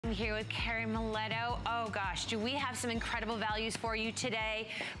I'm here with Carrie Miletto. Oh gosh, do we have some incredible values for you today?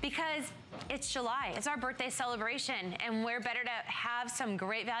 Because it's July, it's our birthday celebration, and where better to have some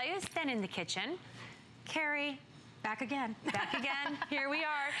great values than in the kitchen. Carrie, back again. Back again. Here we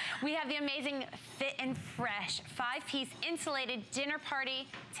are. We have the amazing Fit and Fresh 5-piece insulated dinner party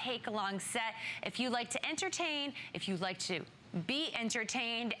take-along set. If you like to entertain, if you like to be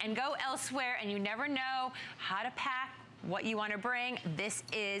entertained and go elsewhere and you never know how to pack what you want to bring, this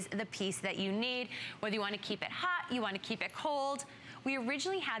is the piece that you need. Whether you want to keep it hot, you want to keep it cold. We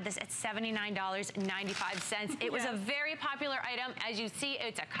originally had this at $79.95. It was a very popular item. As you see,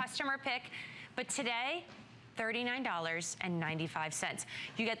 it's a customer pick. But today, $39.95.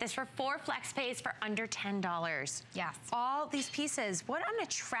 You get this for 4 flex pays for under $10. Yes. All these pieces. What an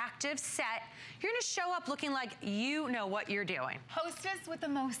attractive set. You're gonna show up looking like you know what you're doing. Hostess with the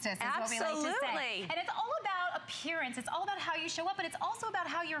mostess is Absolutely. what we like to say. And it's all about appearance. It's all about how you show up, but it's also about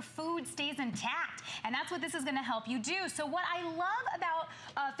how your food stays intact. And that's what this is gonna help you do. So what I love about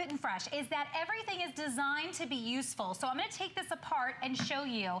Fit and Fresh is that everything is designed to be useful. So I'm gonna take this apart and show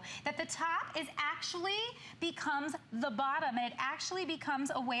you that the top is actually becomes the bottom, and it actually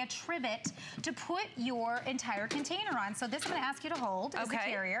becomes a way, a trivet, to put your entire container on. So this I'm gonna ask you to hold as the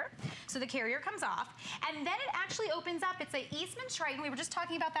carrier. So the carrier comes off, and then it actually opens up. It's a Eastman Triton. We were just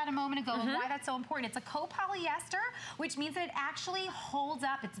talking about that a moment ago and why that's so important. It's a copolyester, which means that it actually holds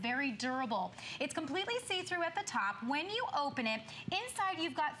up. It's very durable. It's completely see-through at the top. When you open it, inside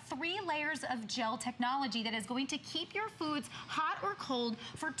you've got 3 layers of gel technology that is going to keep your foods hot or cold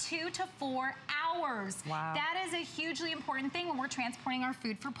for 2 to 4 hours. Wow. That is a hugely important thing when we're transporting our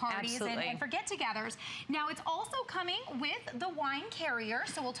food for parties and for get-togethers. Now, it's also coming with the wine carrier,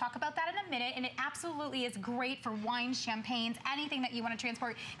 so we'll talk about that in a minute, and it absolutely is great for wine, champagnes, anything that you want to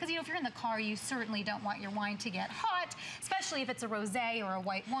transport, because, you know, if you're in the car, you certainly don't want your wine to get hot, especially if it's a rosé or a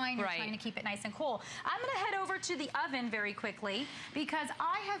white wine. You're trying to keep it nice and cool. I'm going to head over to the oven very quickly, because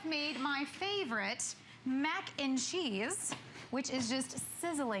I have made my favorite mac and cheese, which is just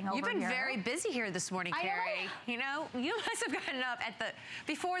sizzling over here. You've been very busy here this morning, Carrie. You know, you must have gotten up at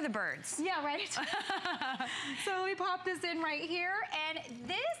before the birds. Yeah, right. So we pop this in right here, and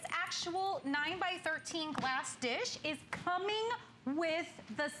this actual 9x13 glass dish is coming with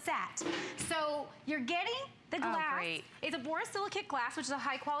the set. So you're getting the glass. Oh, great. It's a borosilicate glass, which is a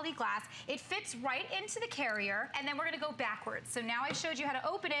high quality glass. It fits right into the carrier, and then we're gonna go backwards. So now I showed you how to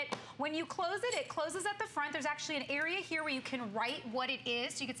open it. When you close it, it closes at the front. There's actually an area here where you can write what it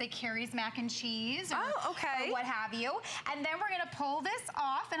is. So you could say Carrie's mac and cheese, or, or what have you. And then we're gonna pull this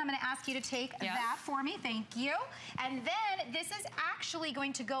off, and I'm gonna ask you to take that for me, thank you. And then this is actually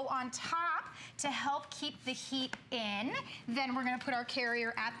going to go on top to help keep the heat in. Then we're gonna put our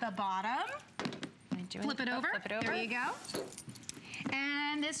carrier at the bottom. Flip it over. There you go.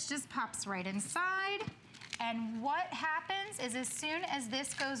 And this just pops right inside. And what happens is, as soon as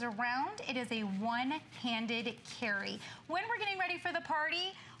this goes around, it is a one-handed carry. When we're getting ready for the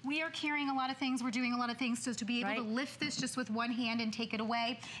party, we are carrying a lot of things, we're doing a lot of things, so to be able to lift this just with one hand and take it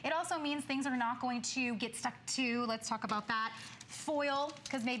away, it also means things are not going to get stuck to, let's talk about that, foil,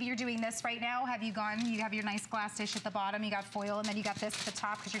 because maybe you're doing this right now. Have you gone, you have your nice glass dish at the bottom, you got foil, and then you got this at the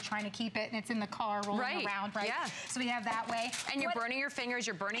top because you're trying to keep it, and it's in the car rolling around, So we have that way. And you're burning your fingers,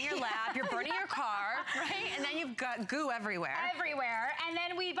 you're burning your lap, you're burning your car, And then you've got goo everywhere. Everywhere. And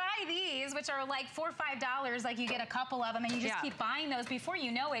then we buy these, which are like $4 or $5, like you get a couple of them, and you just keep buying those. Before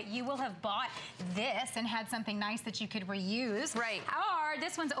you know it, you will have bought this and had something nice that you could reuse. Right. Or,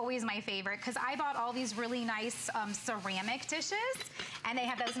 this one's always my favorite, because I bought all these really nice ceramic dishes, and they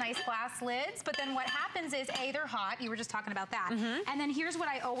have those nice glass lids, but then what happens is, A, they're hot, you were just talking about that, and then here's what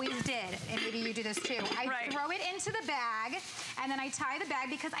I always did, and maybe you do this too. I throw it into the bag, and then I tie the bag,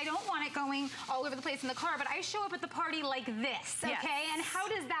 because I don't want it going all over the place in the car, but I show up at the party like this, okay? And how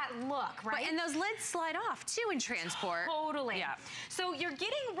does that look, right? And those lids slide off too in transport. Totally. Yeah. So you're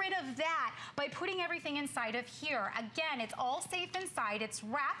getting rid of that by putting everything inside of here. Again, it's all safe inside, it's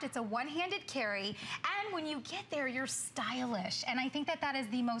wrapped, it's a one-handed carry, and when you get there, you're stylish. And I think that that is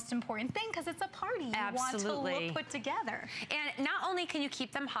the most important thing, because it's a party. You want to look put together. And not only can you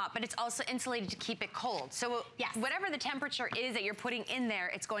keep them hot, but it's also insulated to keep it cold. So whatever the temperature is that you're putting in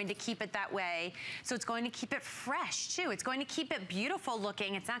there, it's going to keep it that way. So it's going to keep it fresh too. It's going to keep it beautiful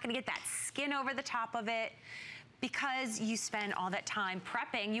looking. It's not going to get that skin over the top of it. Because you spend all that time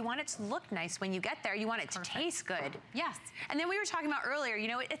prepping, you want it to look nice when you get there. You want it to taste good. Yes. And then we were talking about earlier, you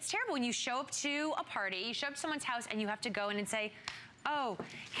know, it's terrible when you show up to a party, you show up to someone's house, and you have to go in and say, Oh,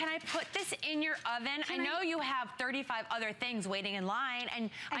 can I put this in your oven? I know you have 35 other things waiting in line, and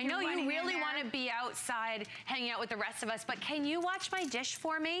I know you really want to be outside hanging out with the rest of us, but can you watch my dish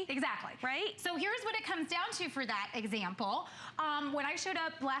for me? Exactly. Right? So here's what it comes down to for that example. When I showed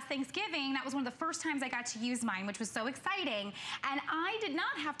up last Thanksgiving, that was one of the first times I got to use mine, which was so exciting. And I did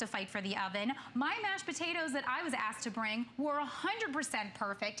not have to fight for the oven. My mashed potatoes that I was asked to bring were 100%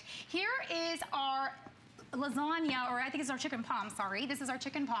 perfect. Here is our lasagna, or I think it's our chicken parm, sorry. This is our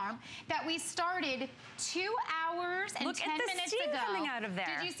chicken parm that we started 2 hours and 10 minutes ago. Look at the steam coming out of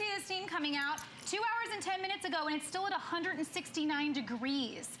there. Did you see the steam coming out? 2 hours and 10 minutes ago, and it's still at 169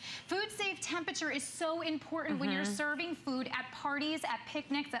 degrees. Food safe temperature is so important when you're serving food at parties, at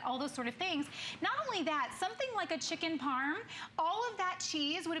picnics, at all those sort of things. Not only that, something like a chicken parm, all of that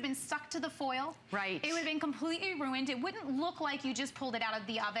cheese would have been stuck to the foil. Right. It would have been completely ruined. It wouldn't look like you just pulled it out of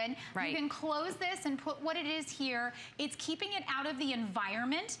the oven. Right. You can close this and put what it is here. It's keeping it out of the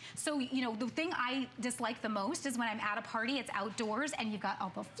environment. So, you know, the thing I dislike the most is when I'm at a party, it's outdoors, and you've got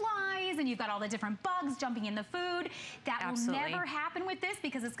all the flies, and you've got all the different bugs jumping in the food. That will never happen with this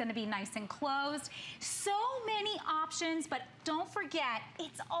because it's going to be nice and closed. So many options, but don't forget,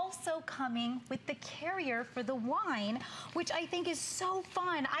 it's also coming with the carrier for the wine, which I think is so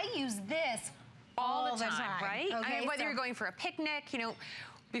fun. I use this all the time, right? Okay, I mean, whether you're going for a picnic, you know,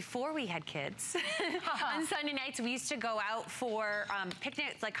 before we had kids, on Sunday nights, we used to go out for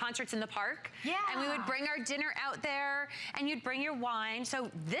picnics, like concerts in the park. Yeah. And we would bring our dinner out there, and you'd bring your wine. So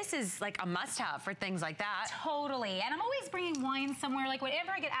this is like a must-have for things like that. Totally. And I'm always bringing wine somewhere. Like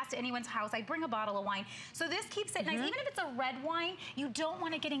whenever I get asked to anyone's house, I bring a bottle of wine. So this keeps it nice. Even if it's a red wine, you don't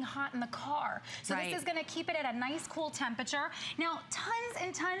want it getting hot in the car. So this is going to keep it at a nice, cool temperature. Now, tons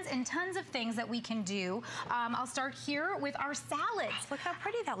and tons and tons of things that we can do. I'll start here with our salads. Look how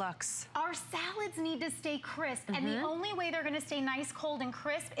pretty that looks. Our salads need to stay crisp, and the only way they're going to stay nice, cold, and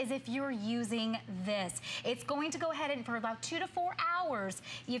crisp is if you're using this. It's going to go ahead and for about 2 to 4 hours,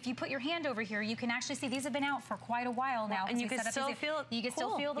 if you put your hand over here, you can actually see these have been out for quite a while now. And you can still feel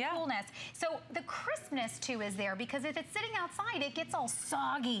the coolness. So the crispness too is there, because if it's sitting outside, it gets all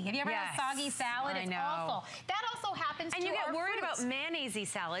soggy. Have you ever had a soggy salad? It's awful. That also happens and to you get worried fruits. about mayonnaise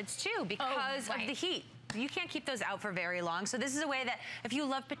salads too, because of the heat. You can't keep those out for very long. So this is a way that if you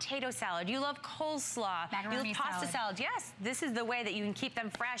love potato salad, you love coleslaw, macaroni you love pasta salad, yes, this is the way that you can keep them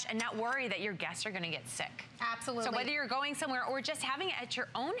fresh and not worry that your guests are going to get sick. Absolutely. So whether you're going somewhere or just having it at your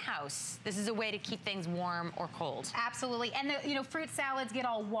own house, this is a way to keep things warm or cold. Absolutely. And the, you know, fruit salads get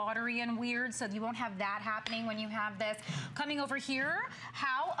all watery and weird, so you won't have that happening when you have this. Coming over here,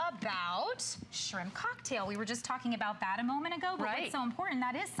 how about shrimp cocktail? We were just talking about that a moment ago, but what's so important,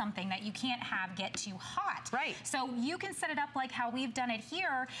 that is something that you can't have get too hot. Right. So you can set it up like how we've done it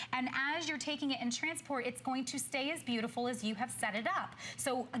here, and as you're taking it in transport, it's going to stay as beautiful as you have set it up.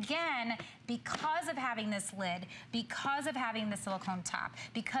 So again, because of having this lid, because of having the silicone top,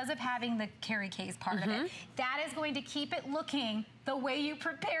 because of having the carry case part of it, that is going to keep it looking the way you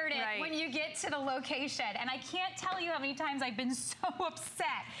prepared it when you get to the location. And I can't tell you how many times I've been so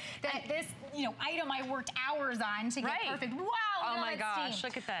upset that this, you know, item I worked hours on to get perfect. Wow, oh my gosh,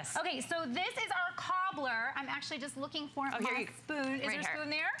 look at this. Okay, so this is our cobbler. I'm actually just looking for my spoon. Is there a spoon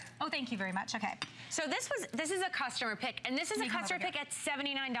there? Oh, thank you very much. Okay. So this is a customer pick, and this is a customer pick at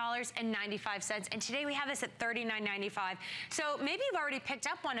 $79.95, and today we have this at $39.95. So maybe you've already picked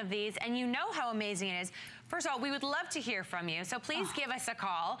up one of these, and you know how amazing it is. First of all, we would love to hear from you, so please give us a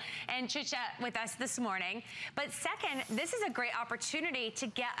call and chit-chat with us this morning. But second, this is a great opportunity to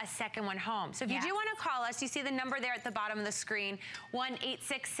get a second one home. So if you do want to call us, you see the number there at the bottom of the screen,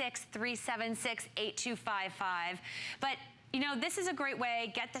 1-866-376-8255. But you know, this is a great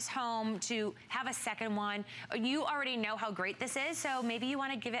way, get this home, to have a second one. You already know how great this is, so maybe you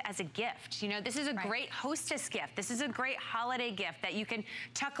want to give it as a gift. You know, this is a great hostess gift. This is a great holiday gift that you can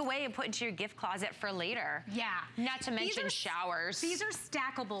tuck away and put into your gift closet for later. Yeah. Not to mention showers. These are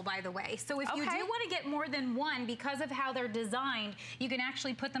stackable, by the way. So if you do want to get more than one, because of how they're designed, you can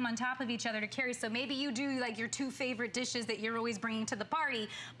actually put them on top of each other to carry. So maybe you do like your 2 favorite dishes that you're always bringing to the party.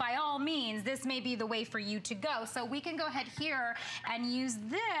 By all means, this may be the way for you to go. So we can go ahead here and use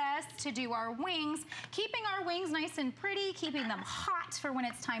this to do our wings, keeping our wings nice and pretty, keeping them hot for when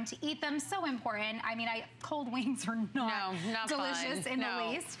it's time to eat them. So important. I mean, cold wings are not delicious in the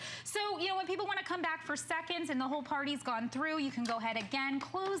least. So, you know, when people want to come back for seconds and the whole party's gone through, you can go ahead again,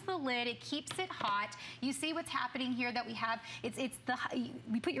 close the lid. It keeps it hot. You see what's happening here that we have.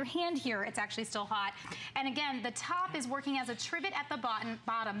 We put your hand here, it's actually still hot. And again, the top is working as a trivet at the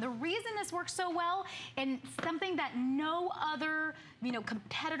bottom. The reason this works so well, and something that no other, you know,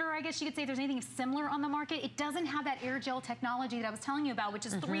 competitor, I guess you could say, if there's anything similar on the market. It doesn't have that air gel technology that I was telling you about, which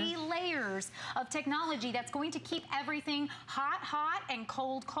is 3 layers of technology that's going to keep everything hot, hot, and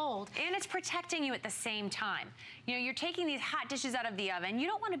cold, cold. And it's protecting you at the same time. You know, you're taking these hot dishes out of the oven. You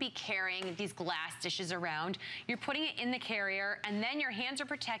don't want to be carrying these glass dishes around. You're putting it in the carrier, and then your hands are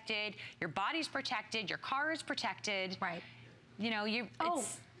protected, your body's protected, your car is protected. Right. You know,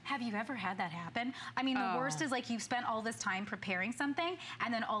 have you ever had that happen? I mean, the worst is like you've spent all this time preparing something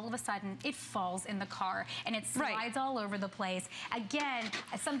and then all of a sudden it falls in the car and it slides all over the place. Again,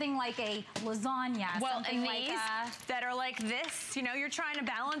 something like a lasagna. Well, something and like these that are like this, you know, you're trying to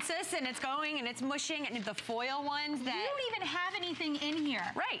balance this and it's going and it's mushing, and the foil ones that... You don't even have anything in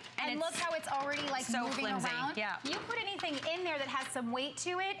here. Right. And look how it's already like so moving flimsy. around. Yeah. You put anything in there that has some weight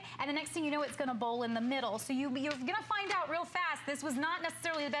to it, and the next thing you know, it's gonna bowl in the middle. So you're gonna find out real fast this was not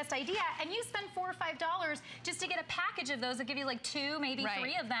necessarily the best idea, and you spend $4 or $5 just to get a package of those that give you like 2, maybe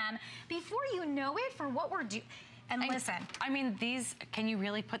 3 of them. Before you know it, for what we're doing. And listen, I mean, these, can you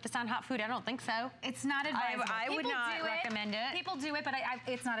really put this on hot food? I don't think so. It's not advisable. I would not recommend it. People do it, but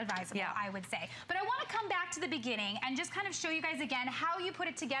it's not advisable, I would say. But I want to come back to the beginning and just kind of show you guys again how you put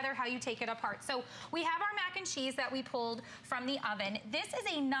it together, how you take it apart. So we have our mac and cheese that we pulled from the oven. This is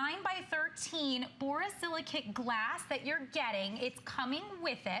a 9x13 borosilicate glass that you're getting. It's coming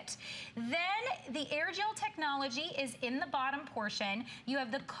with it. Then the air gel technology is in the bottom portion. You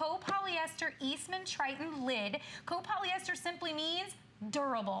have the copolyester Eastman Triton lid. Copolyester simply means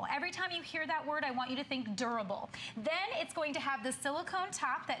durable. Every time you hear that word, I want you to think durable. Then it's going to have the silicone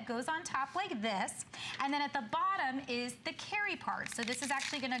top that goes on top like this. And then at the bottom is the carry part. So this is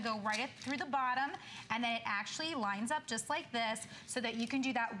actually gonna go right through the bottom, and then it actually lines up just like this so that you can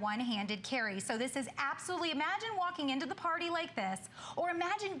do that one-handed carry. So this is absolutely, imagine walking into the party like this, or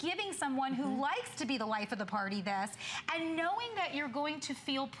imagine giving someone who likes to be the life of the party this, and knowing that you're going to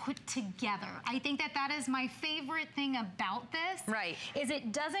feel put together. I think that that is my favorite thing about this. Right. Is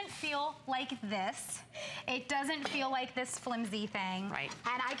it doesn't feel like this. It doesn't feel like this flimsy thing. Right.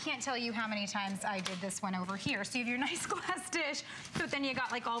 And I can't tell you how many times I did this one over here. So you have your nice glass dish, but then you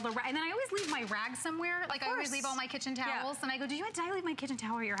got like all the, and then I always leave my rags somewhere. Like I always leave all my kitchen towels. And I go, did I leave my kitchen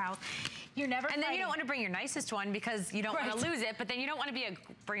towel at your house? You're never And then you don't want to bring your nicest one because you don't want to lose it, but then you don't want to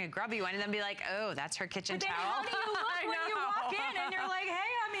bring a grubby one and then be like, oh, that's her kitchen but then towel. How do you look when you walk in and you're like,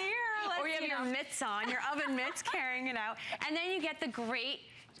 hey, I'm here. Or you have your mitts on, your oven mitts, carrying it out. And then you get the great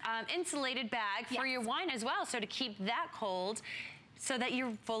insulated bag for your wine as well, so to keep that cold so that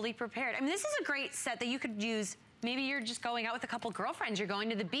you're fully prepared. I mean, this is a great set that you could use. Maybe you're just going out with a couple girlfriends, you're going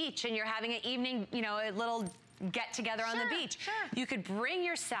to the beach and you're having an evening, you know, a little get together on the beach. You could bring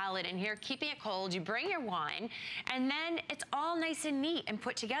your salad in here, keeping it cold, you bring your wine, and then it's all nice and neat and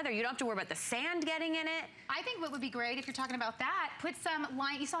put together. You don't have to worry about the sand getting in it. I think what would be great, if you're talking about that, put some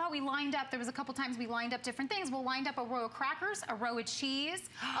you saw how we lined up, there was a couple times we lined up different things. We'll lined up a row of crackers, a row of cheese,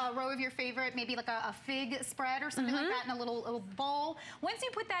 a row of your favorite, maybe like a fig spread or something like that in a little bowl. Once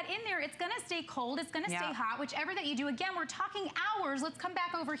you put that in there, it's gonna stay cold, it's gonna stay hot, whichever that you do. Again, we're talking hours. Let's come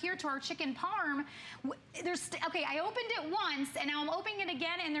back over here to our chicken parm. Okay, I opened it once and now I'm opening it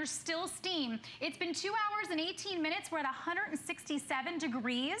again and there's still steam. It's been 2 hours and 18 minutes. We're at 167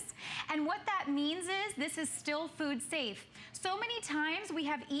 degrees. And what that means is this is still food safe. So many times we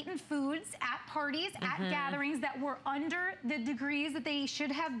have eaten foods at parties, at gatherings that were under the degrees that they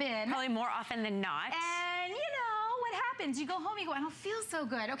should have been. Probably more often than not. And you know, what happens? You go home, you go, I don't feel so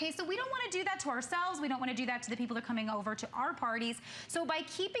good. Okay, so we don't want to do that to ourselves. We don't want to do that to the people that are coming over to our parties. So by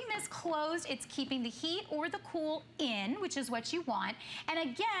keeping this closed, it's keeping the heat or the cool in, which is what you want. And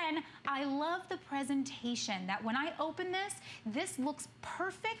again, I love the presentation that when I open this, this looks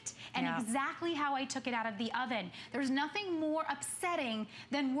perfect and exactly how I took it out of the oven. There's nothing more upsetting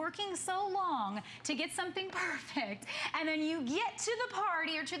than working so long to get something perfect. And then you get to the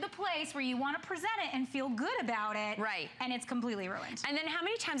party or to the place where you want to present it and feel good about it. Right. And it's completely ruined. And then how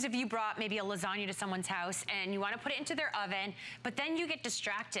many times have you brought maybe a lasagna to someone's house and you want to put it into their oven, but then you get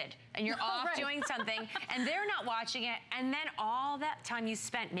distracted and you're off doing something and they're not watching it, and then all that time you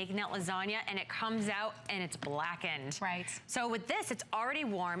spent making that lasagna and it comes out and it's blackened. Right. So with this, it's already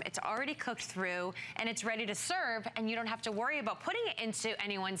warm, it's already cooked through, and it's ready to serve, and you don't have to worry about putting it into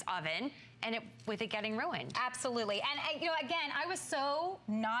anyone's oven and with it getting ruined. Absolutely. And you know, again, I was so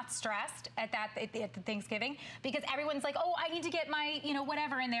not stressed at the Thanksgiving because everyone's like, oh, I need to get my, you know,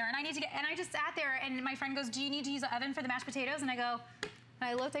 whatever in there, and I just sat there and my friend goes, do you need to use the oven for the mashed potatoes? And I go, And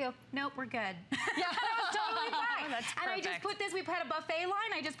I looked, I go, nope, we're good. Yeah. I was totally fine. That's and I perfect. just put this, we had a buffet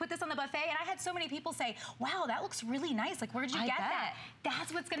line, I just put this on the buffet, and I had so many people say, wow, that looks really nice. Like, where'd you get that?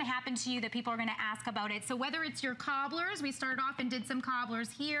 That's what's gonna happen to you, that people are gonna ask about it. So whether it's your cobblers, we started off and did some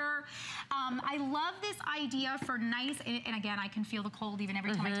cobblers here. I love this idea for nice, and again, I can feel the cold even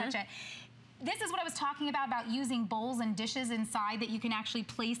every time I touch it. This is what I was talking about using bowls and dishes inside that you can actually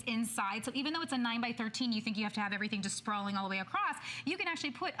place inside. So even though it's a 9x13, you think you have to have everything just sprawling all the way across, you can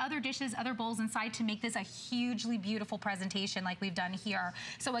actually put other dishes, other bowls inside to make this a hugely beautiful presentation like we've done here.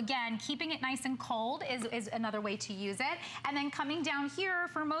 So again, keeping it nice and cold is another way to use it. And then coming down here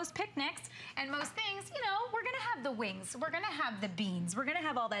for most picnics and most things, you know, we're gonna have the wings, we're gonna have the beans, we're gonna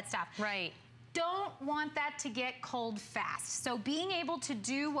have all that stuff. Right. Don't want that to get cold fast. So being able to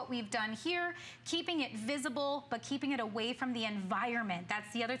do what we've done here, keeping it visible, but keeping it away from the environment.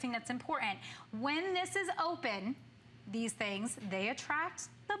 That's the other thing that's important. When this is open, these things, they attract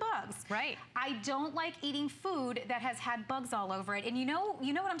the bugs. Right. I don't like eating food that has had bugs all over it. And you know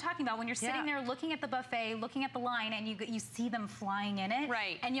what I'm talking about when you're sitting there looking at the buffet, looking at the line, and you see them flying in it.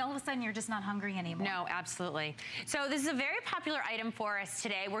 Right. And all of a sudden you're just not hungry anymore. No, absolutely. So this is a very popular item for us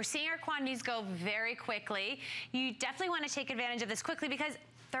today. We're seeing our quantities go very quickly. You definitely want to take advantage of this quickly because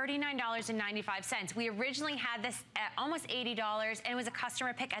 $39.95. We originally had this at almost $80 and it was a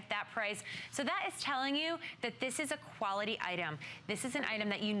customer pick at that price. So that is telling you that this is a quality item. This is an item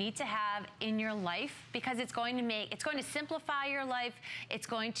that you need to have in your life because it's going to simplify your life. It's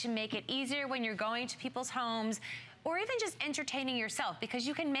going to make it easier when you're going to people's homes, or even just entertaining yourself, because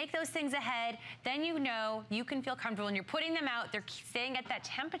you can make those things ahead, then you know you can feel comfortable and you're putting them out, they're staying at that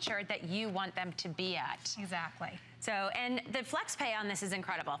temperature that you want them to be at. Exactly. So, and the flex pay on this is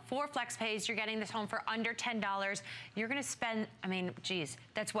incredible. 4 flex pays, you're getting this home for under $10. You're gonna spend, I mean, geez,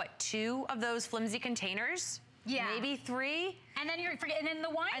 that's what, 2 of those flimsy containers? Yeah. Maybe 3? And then and then the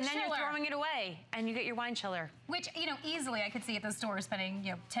wine chiller. And then you're throwing it away and you get your wine chiller. Which, you know, easily I could see at the store spending,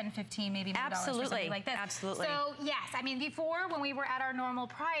 you know, 10, 15, maybe more dollars for something like this. Absolutely. So, yes, I mean, before when we were at our normal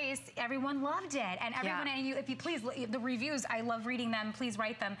price, everyone loved it. And everyone, and if you please, the reviews, I love reading them, please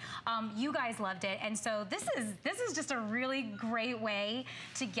write them. You guys loved it. And so this is just a really great way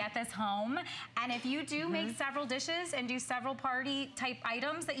to get this home. And if you do make several dishes and do several party type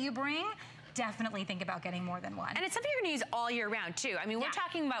items that you bring, definitely think about getting more than one. And it's something you're gonna use all year round too. I mean, we're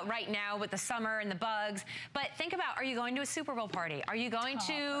talking about right now with the summer and the bugs, but think about, are you going to a Super Bowl party? Are you going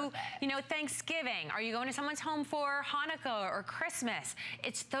to, you know, Thanksgiving? Are you going to someone's home for Hanukkah or Christmas?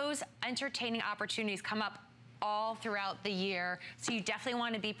 It's those entertaining opportunities come up all throughout the year, so you definitely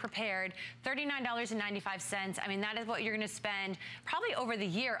want to be prepared. $39.95. I mean, that is what you're going to spend probably over the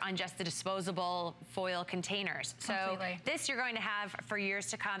year on just the disposable foil containers. So this you're going to have for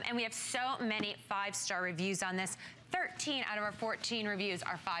years to come, and we have so many 5-star reviews on this. 13 out of our 14 reviews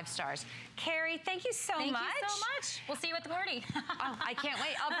are 5 stars. Carrie, thank you so much. Thank you so much. We'll see you at the party. Oh, I can't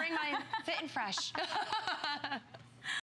wait. I'll bring my Fit and Fresh.